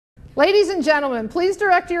Ladies and gentlemen, please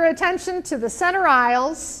direct your attention to the center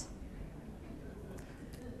aisles.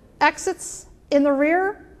 Exits in the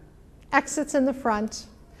rear, exits in the front.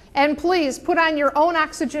 And please put on your own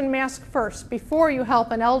oxygen mask first before you help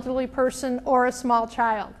an elderly person or a small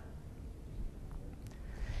child.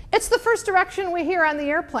 It's the first direction we hear on the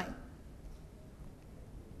airplane.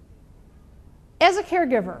 As a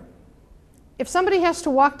caregiver, if somebody has to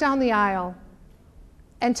walk down the aisle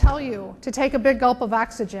and tell you to take a big gulp of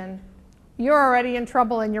oxygen, you're already in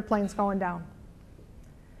trouble and your plane's going down.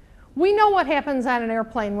 We know what happens on an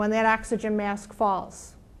airplane when that oxygen mask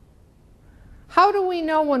falls. How do we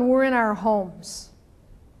know when we're in our homes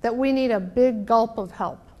that we need a big gulp of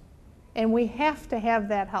help? And we have to have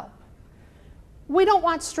that help. We don't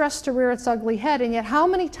want stress to rear its ugly head, and yet how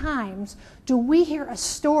many times do we hear a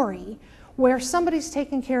story where somebody's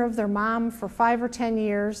taking care of their mom for 5 or 10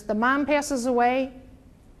 years, the mom passes away,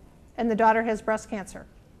 and the daughter has breast cancer?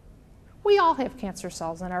 We all have cancer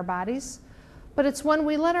cells in our bodies, but it's when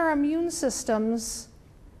we let our immune systems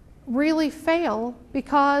really fail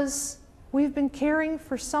because we've been caring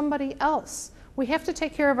for somebody else. We have to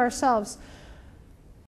take care of ourselves.